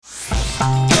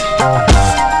Welcome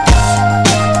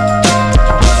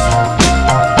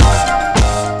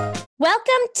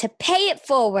to Pay It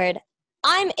Forward.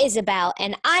 I'm Isabel,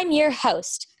 and I'm your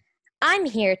host. I'm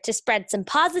here to spread some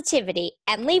positivity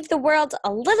and leave the world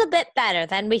a little bit better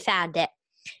than we found it.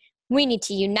 We need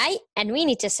to unite, and we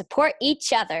need to support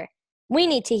each other. We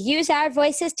need to use our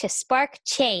voices to spark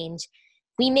change.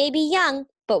 We may be young,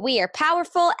 but we are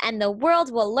powerful, and the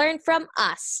world will learn from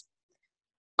us.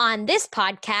 On this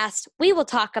podcast, we will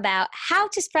talk about how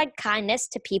to spread kindness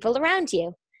to people around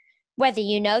you. Whether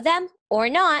you know them or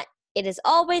not, it is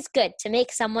always good to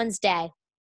make someone's day.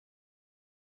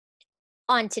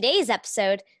 On today's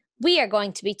episode, we are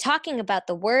going to be talking about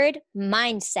the word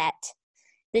mindset.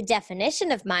 The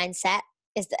definition of mindset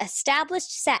is the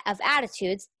established set of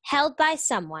attitudes held by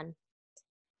someone.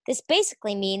 This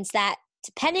basically means that,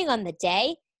 depending on the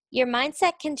day, your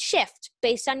mindset can shift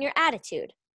based on your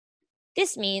attitude.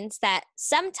 This means that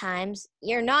sometimes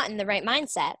you're not in the right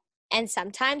mindset, and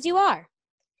sometimes you are.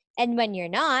 And when you're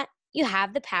not, you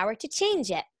have the power to change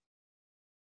it.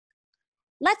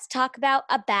 Let's talk about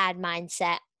a bad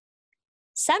mindset.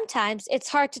 Sometimes it's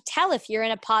hard to tell if you're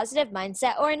in a positive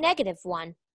mindset or a negative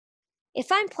one.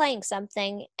 If I'm playing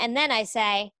something and then I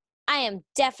say, I am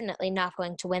definitely not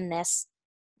going to win this,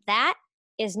 that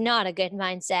is not a good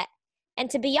mindset. And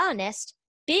to be honest,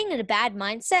 being in a bad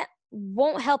mindset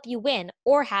won't help you win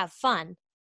or have fun.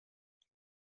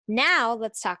 Now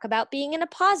let's talk about being in a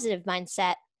positive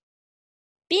mindset.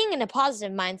 Being in a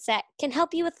positive mindset can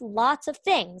help you with lots of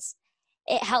things.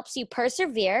 It helps you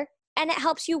persevere, and it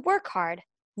helps you work hard.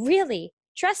 Really,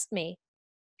 trust me.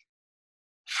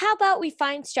 How about we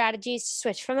find strategies to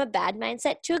switch from a bad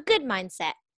mindset to a good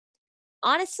mindset?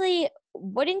 Honestly,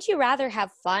 wouldn't you rather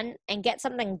have fun and get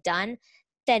something done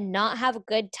than not have a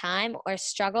good time or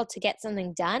struggle to get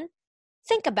something done?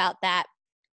 Think about that.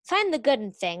 Find the good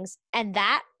in things, and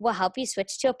that will help you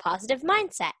switch to a positive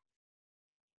mindset.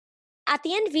 At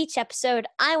the end of each episode,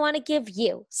 I want to give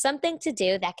you something to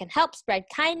do that can help spread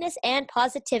kindness and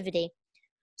positivity.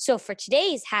 So for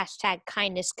today's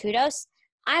 #KindnessKudos,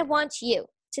 I want you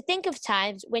to think of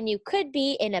times when you could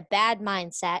be in a bad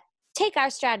mindset. Take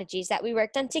our strategies that we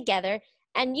worked on together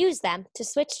and use them to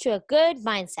switch to a good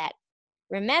mindset.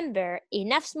 Remember,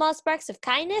 enough small sparks of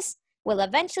kindness will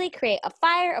eventually create a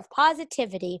fire of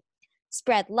positivity.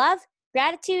 Spread love,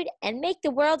 gratitude, and make the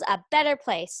world a better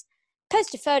place.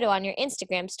 Post a photo on your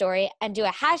Instagram story and do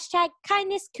a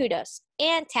 #KindnessKudos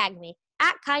and tag me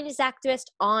 @KindnessActivist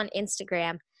on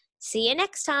Instagram. See you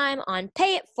next time on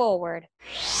Pay It Forward.